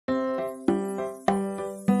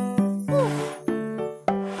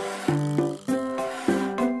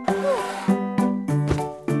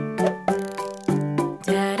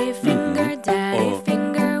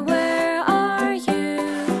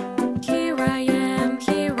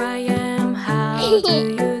do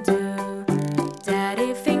you do?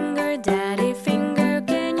 Daddy finger,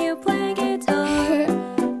 can you play guitar?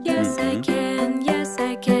 Yes, I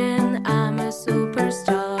can, I'm a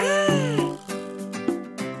superstar.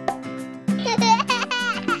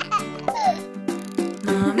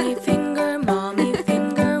 Mommy finger,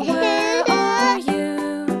 where are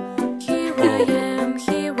you? Here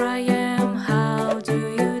I am, how do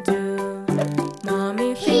you do?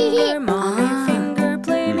 Mommy finger,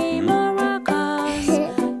 play me maracas.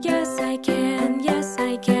 Yes, I can,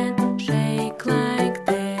 shake like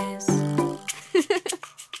this.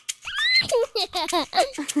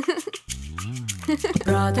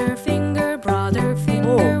 Brother finger,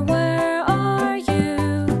 where are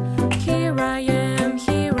you? Here I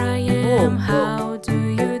am, how do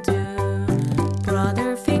you do?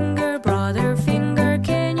 Brother finger,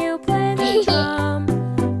 can you play the drum?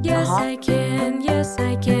 Yes, I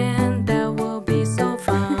can, that will be so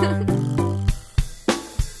fun.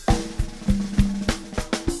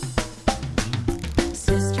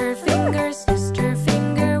 Sister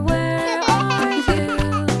finger, where are you?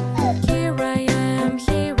 Here I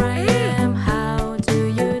am, how do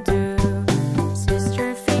you do?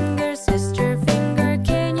 Sister finger,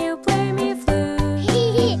 can you play me flute?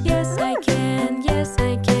 Yes, I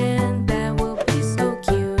can, that will be so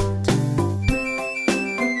cute.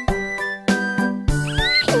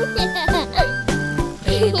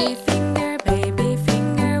 Baby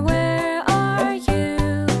finger, where are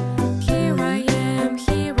you? Here I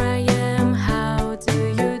am, how do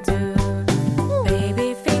you do?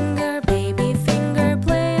 Baby finger, play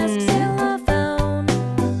a xylophone.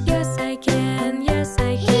 Yes, I can,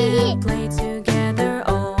 play together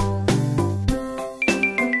all.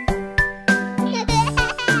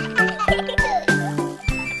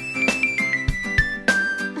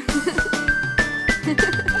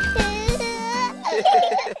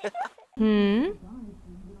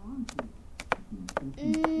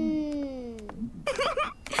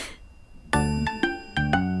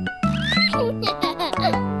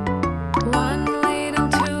 One little,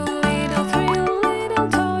 two little, three little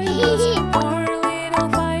toy boats, 4 little,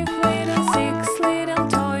 5 little, 6 little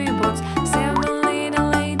toy boats, 7 little,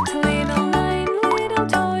 8 little, 9 little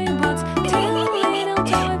toy boats, 10 little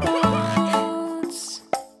toy boats.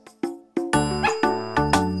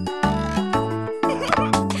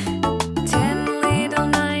 10 little,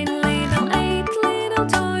 9 little, 8 little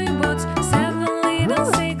toy boats, 7 little,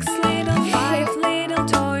 6 little, 5 little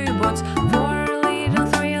toy boats, 4 little,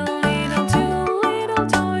 3 little, 2 little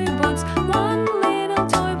toy boats, 1 little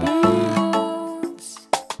toy boats.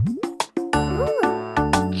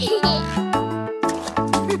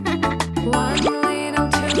 1 little,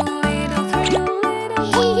 2 little, 3 little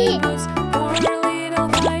toy boats, 4 little,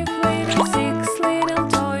 5 little, 6 little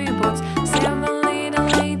toy boats, 7 little,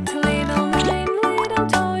 8 little, 9 little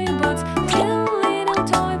toy boats, 10 little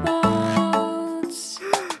toy boats.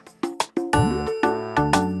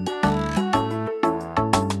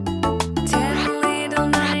 10 little,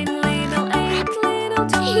 9 little, 8 little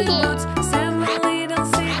toy boats, 7 little,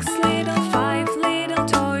 6 little, 5 little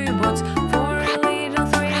toy boats, 4 little,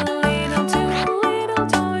 3 little, 2 little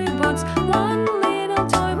toy boats, 1 little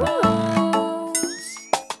toy boats.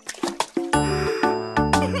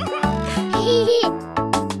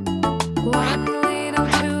 1 little,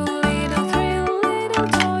 2 little, 3 little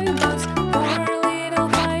toy boats, 4 little,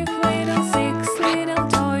 5 little, 6 little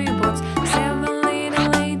toy boats, 7 little,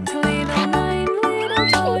 8 little, 9 little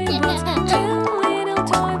toy boats, 10 little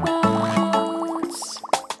toy boats.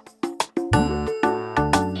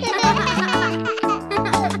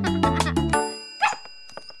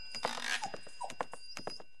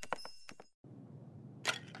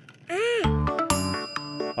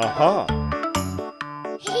 Aha!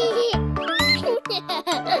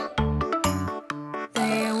 The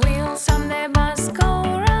wheels on the bus go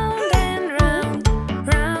round and round,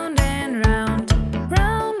 round and round,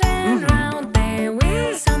 round and round. The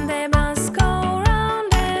wheels on the bus go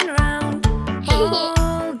round and round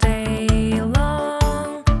all day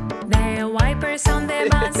long. The wipers on the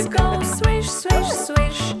bus go swish, swish,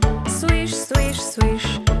 swish, swish, swish,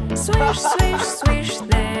 swish, swish, swish, swish.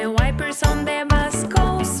 The wipers on the bus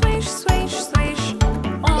go swish, swish, swish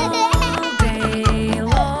all day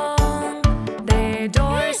long. The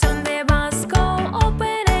doors on the bus go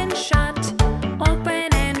open and shut,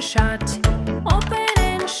 open and shut, open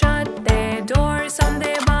and shut. The doors on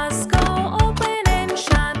the bus go open and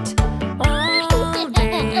shut all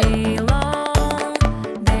day long.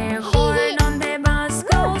 The horn on the bus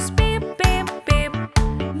goes beep, beep, beep,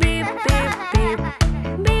 beep, beep, beep,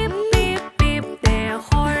 beep, beep, beep.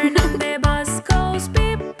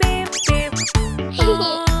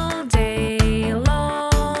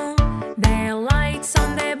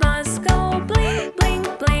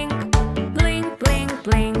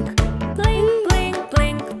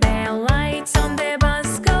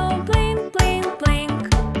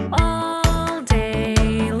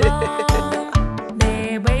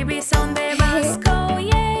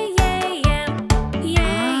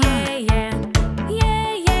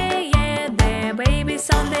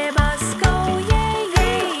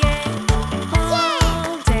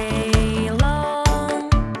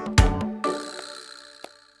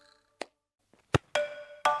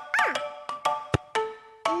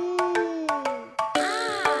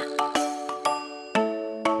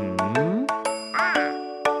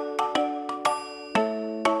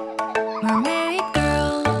 Mermaid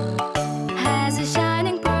girl has a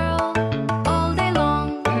shining pearl all day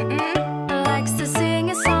long. Likes to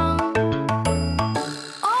sing a song.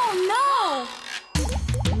 Oh no!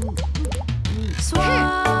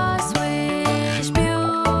 Swan, swish,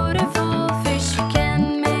 beautiful fish. You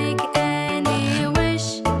can make any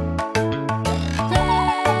wish.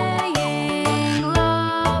 Playing,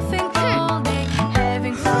 laughing all day,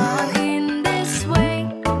 having fun in this way.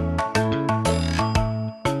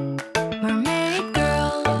 Mermaid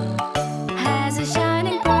girl has a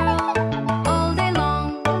shining pearl all day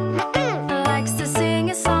long. Likes to sing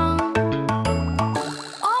a song.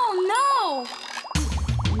 Oh no!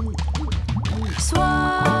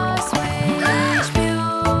 Swan, swish,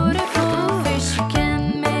 beautiful fish. You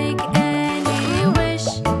can make any wish.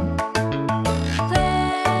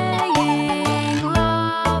 Playing,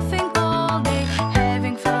 laughing all day,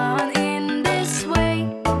 having fun in this way.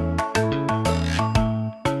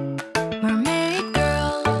 Mermaid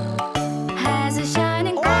girl has a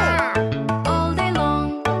shining pearl all day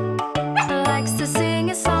long. Likes to sing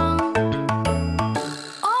a song.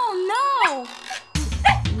 Oh no!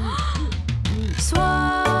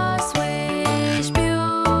 Swan, swish,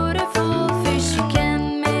 beautiful fish. You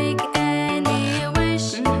can make any wish.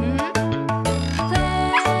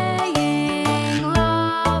 Playing,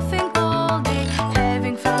 laughing all day,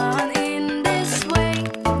 having fun in this way.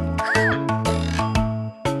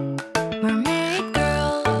 Mermaid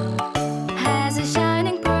girl has a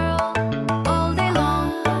shining pearl all day long.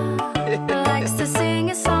 Likes to sing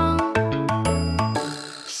a song.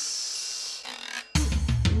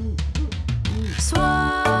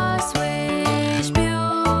 Swan, swish,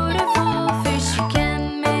 beautiful fish. You can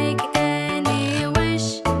make any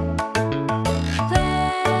wish.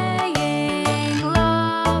 Playing,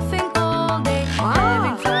 laughing all day,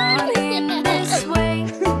 having fun in this way.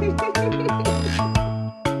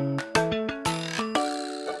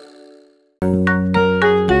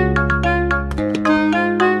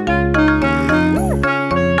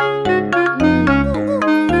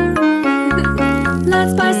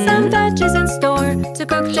 Let's buy some veggies in store to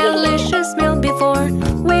cook delicious meal before.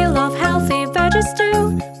 We love healthy veggies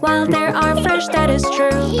too, while they are fresh, that is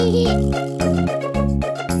true.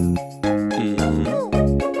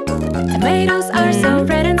 Tomatoes are so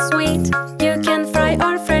red and sweet, you can fry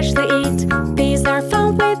or freshly eat. Peas are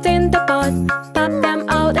found within the pot, pop them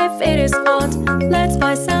out if it is hot. Let's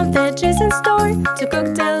buy some veggies in store to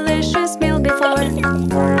cook delicious meal before.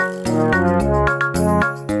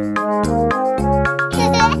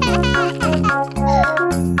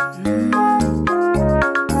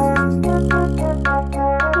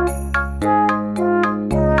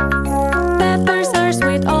 Peppers are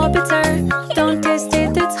sweet or bitter, don't taste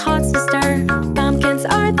it, it's hot to stir. Pumpkins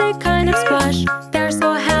are the kind of squash, they're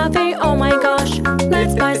so heavy, oh my gosh.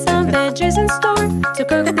 Let's buy some veggies in store to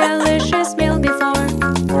cook delicious meal before.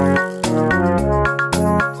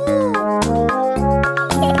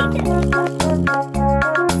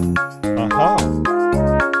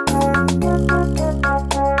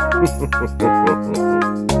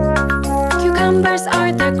 Cucumbers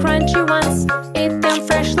are the crunchy ones, eat them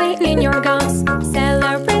freshly in your gums.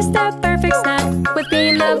 Celery's the perfect snack, with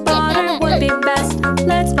peanut butter would be best.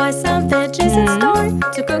 Let's buy some veggies in store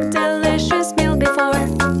to cook delicious meal before.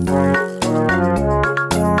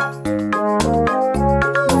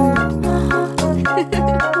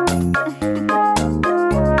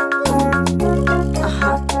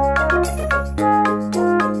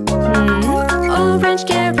 Orange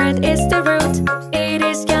carrot is the root, it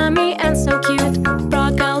is yummy and so cute.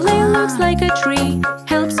 Broccoli looks like a tree,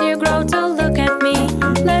 helps you grow to look at me.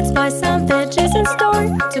 Let's buy some veggies in store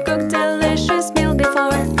to cook delicious meal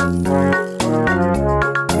before.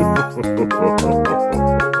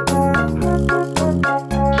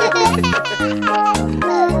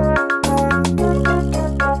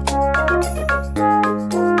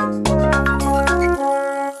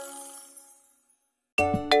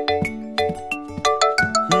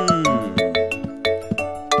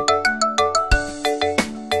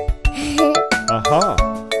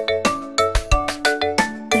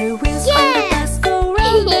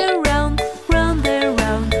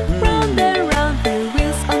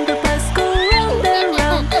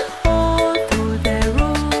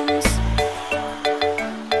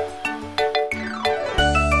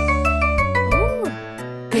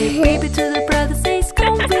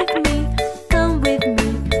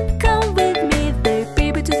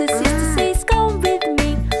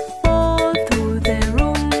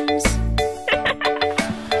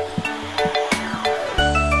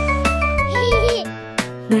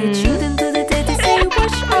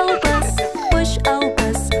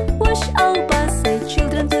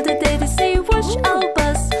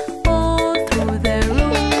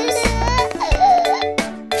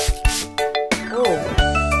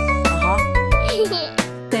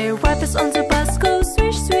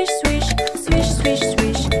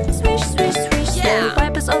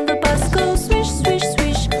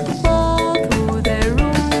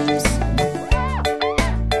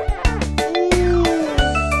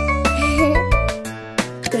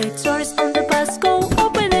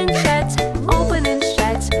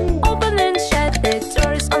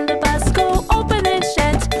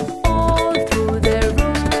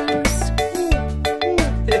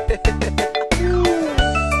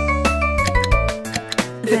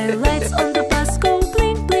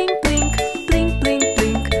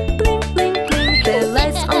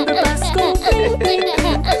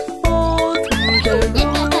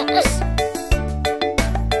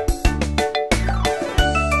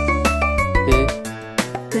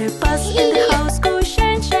 The bus in the house goes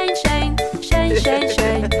shine, shine, shine, shine, shine,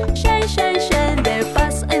 shine, shine, shine, shine. The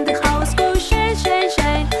bus in the house goes shine, shine,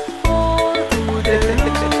 shine, all through the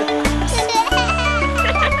rooms.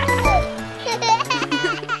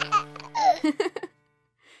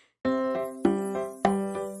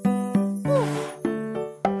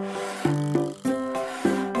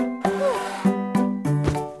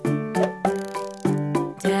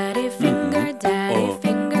 Daddy finger, daddy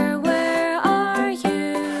finger, where are you?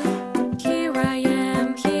 Here I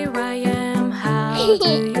am, how do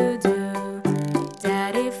you do?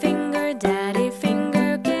 Daddy finger,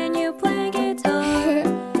 can you play guitar?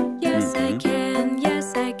 Yes I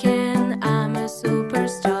can, I'm a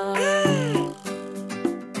superstar.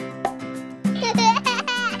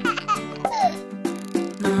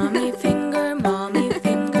 Mommy finger,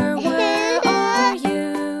 where are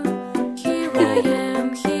you? Here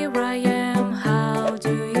I am, how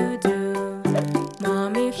do you do?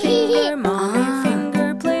 Mommy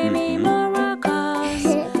finger, play me maracas.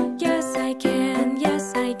 Yes I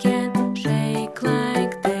can, shake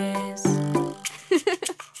like this.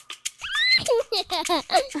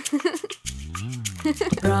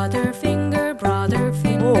 Brother finger,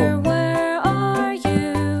 where are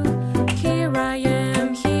you? Here I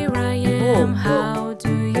am, how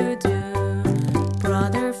do you do?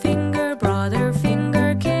 Brother finger,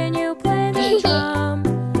 can you play the drum?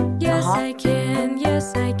 Yes I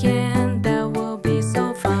can, that will be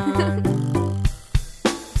so fun.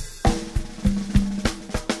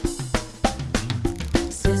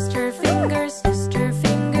 Sister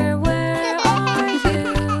finger, where are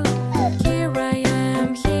you? Here I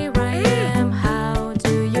am, how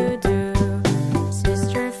do you do?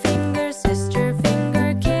 Sister finger,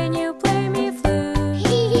 can you play me flute?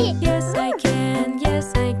 Yes I can,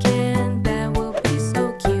 that will be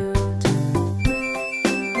so cute.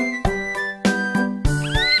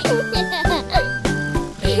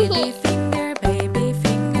 Baby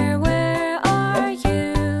finger, where are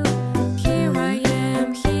you? Here I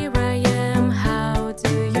am, how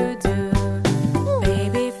do you do?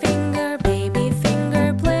 Baby finger, play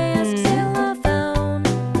a xylophone.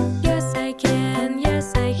 Yes I can,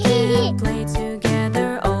 play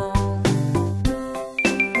together all.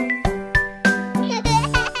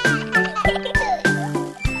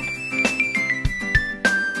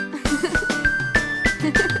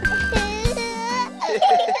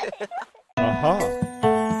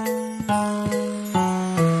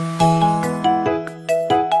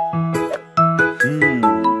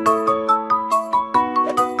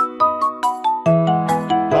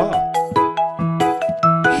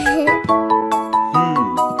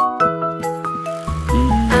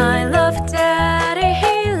 I love Daddy,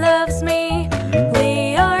 he loves me.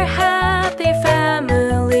 We are happy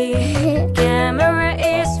family. Camera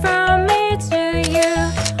is from me to you.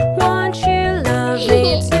 Won't you love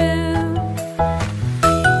me too?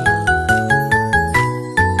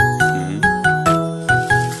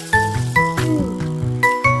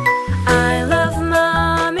 I love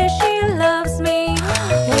Mommy, she loves me.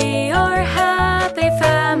 We are happy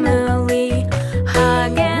family.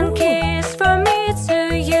 Hug and kiss from me to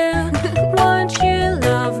you. Won't you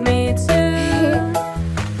love me too?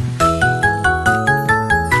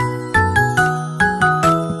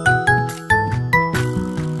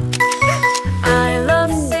 I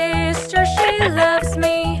love sister, she loves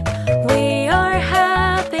me. We are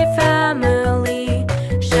happy family.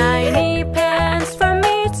 Shiny pants from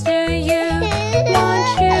me to you. Won't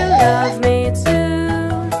you love me too?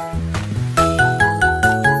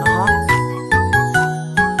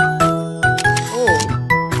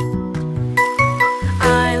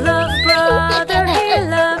 I love brother, he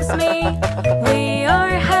loves me. We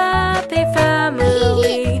are happy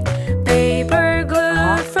family. Paper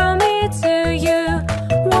glue from me to you.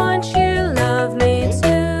 Won't you love me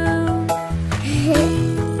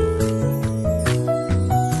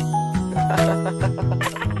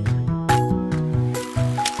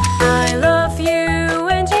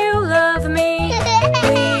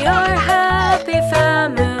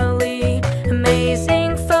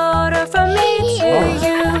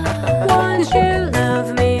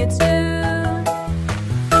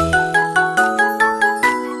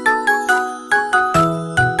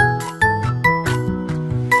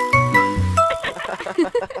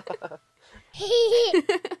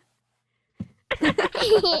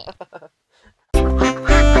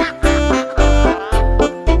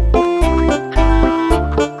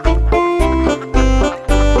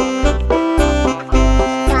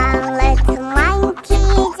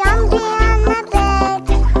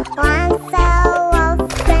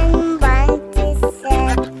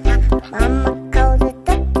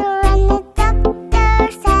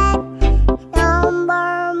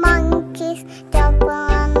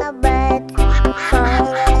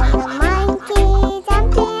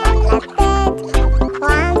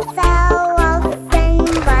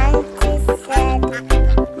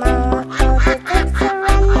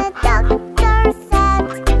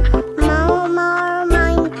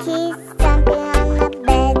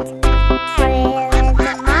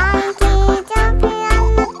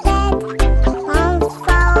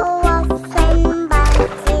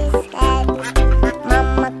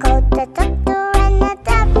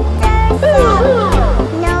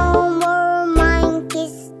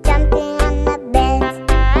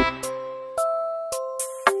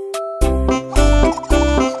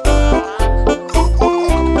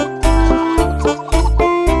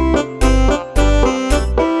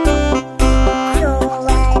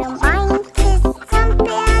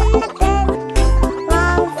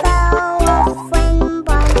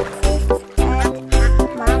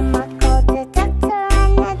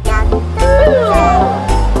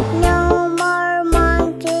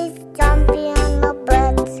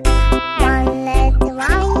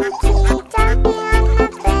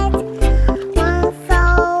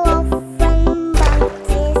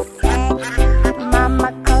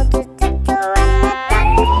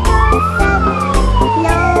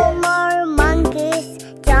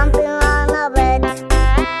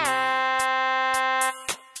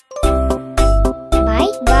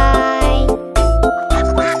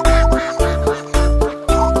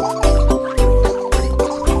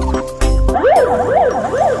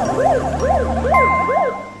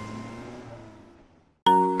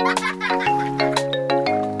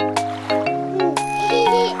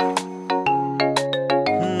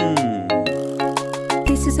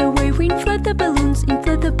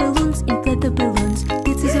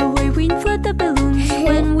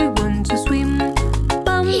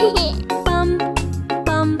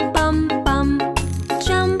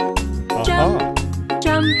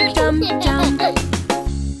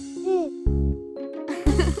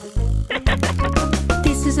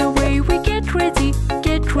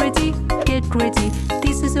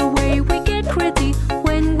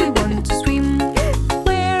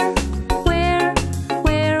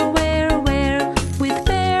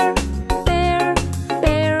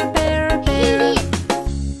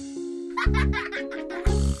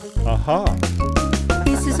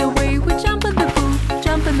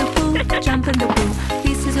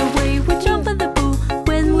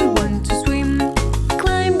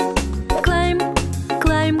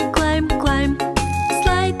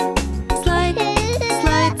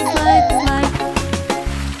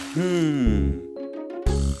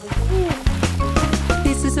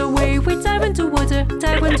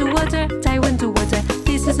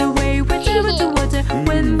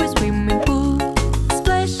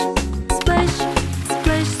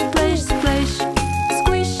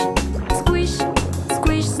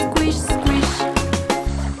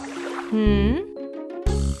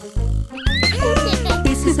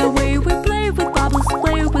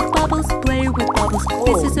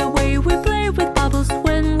we play with bubbles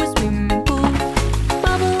when we swim in pool.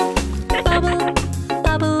 Bubble, bubble,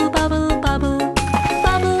 bubble, bubble, bubble,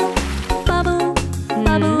 bubble, bubble,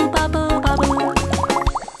 bubble, bubble, bubble.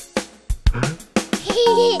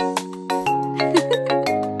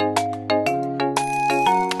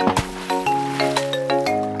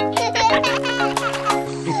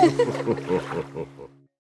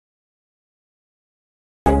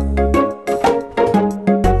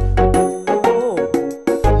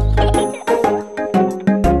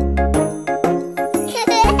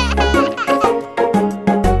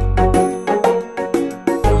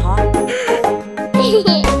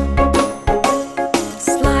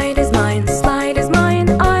 Slide is mine,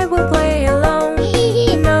 I will play alone.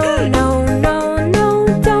 No, no, no, no,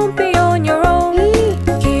 don't be on your own.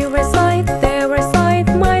 Here I slide, there I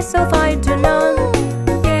slide, myself I do none.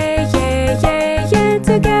 Yeah, yeah, yeah, yeah,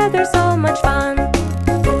 together so much fun.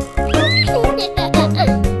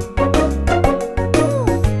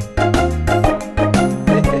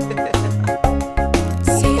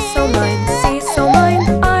 See so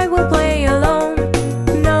mine, I will play alone.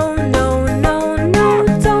 No, no, no, no,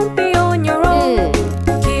 don't be on your own.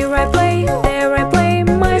 Here I play, there I play,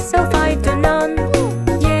 myself I do none.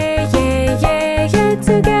 Yeah, yeah, yeah, yeah,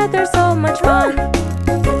 together so much fun.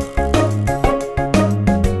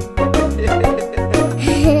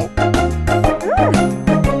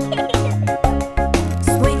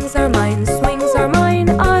 Swings are mine,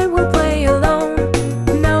 I will play alone.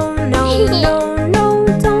 No, no, no, no,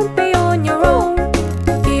 don't be on your own.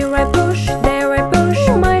 Here I push, there I push,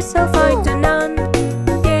 myself I do none.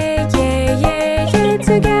 Yeah, yeah, yeah, yeah,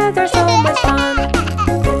 together so much fun.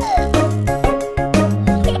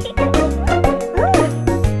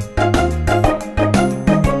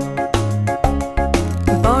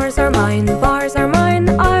 Bars are mine,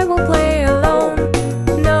 I will play alone.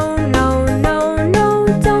 No, no, no, no,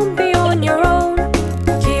 don't be on your own.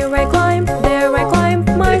 Here I climb, there I climb,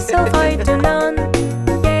 myself I do none.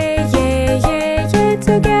 Yeah, yeah, yeah, yeah,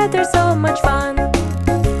 together so much fun.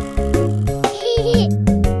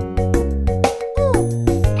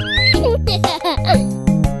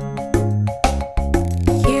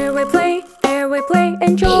 Here we play, there we play,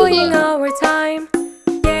 enjoying our time.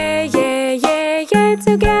 Yeah, yeah, yeah, yeah,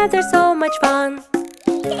 together so much fun.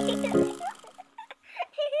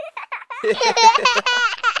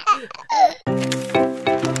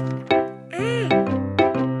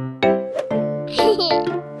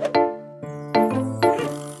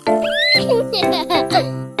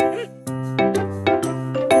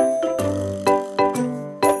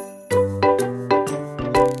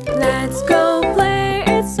 Let's go play,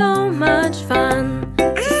 it's so much fun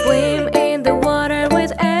to swim in the water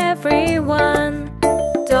with everyone.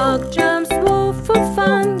 Dog jumps, woof for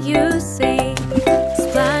fun, you see.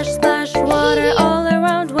 Splash, splash, water all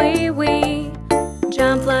around, we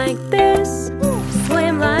jump like this,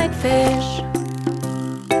 swim like fish.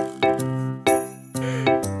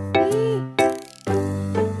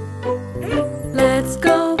 Let's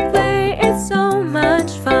go play, it's so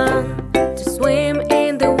much fun to swim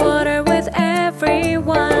in the water with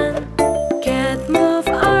everyone. Can't move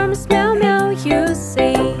arms, meow meow, you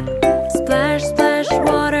see. Splash, splash,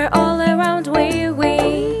 water all around, we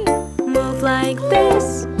move like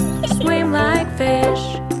this, swim like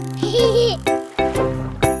fish.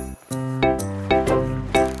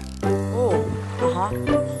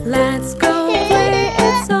 Let's go play,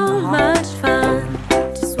 it's so much fun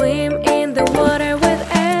to swim in the water with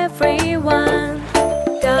everyone.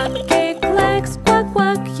 Duck, kick legs, quack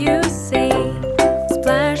quack, you see.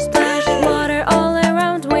 Splash, splash, water all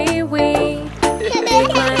around, we dig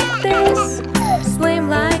like this, swim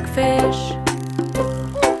like fish.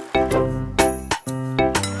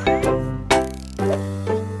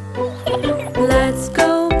 Let's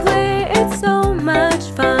go play, it's so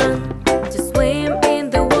much fun to swim in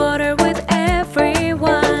the water with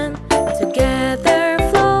everyone. Together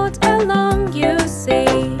float along, you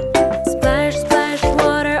see. Splash, splash,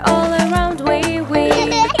 water all around, we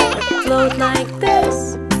float like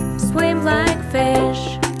this, swim like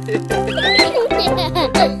fish.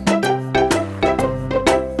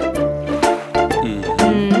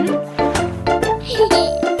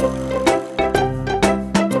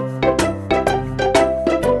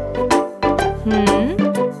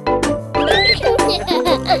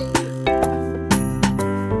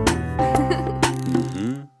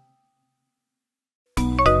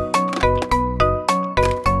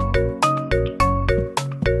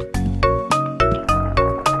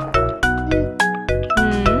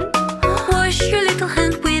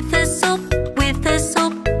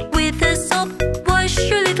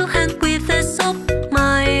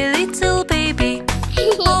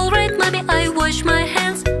 wash my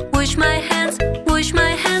hands, wash my hands, wash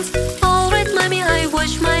my hands. Alright, mommy, I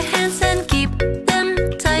wash my hands and keep them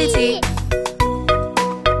tidy.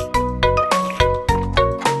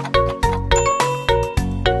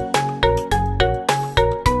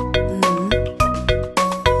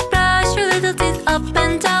 Brush your little teeth up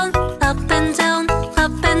and down, up and down,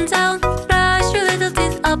 up and down. Brush your little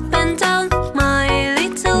teeth up and down, my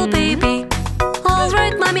little baby.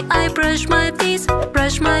 Alright, mommy, I brush my teeth,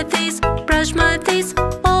 brush my teeth, brush my teeth.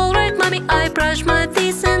 Alright, mommy, I brush my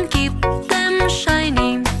teeth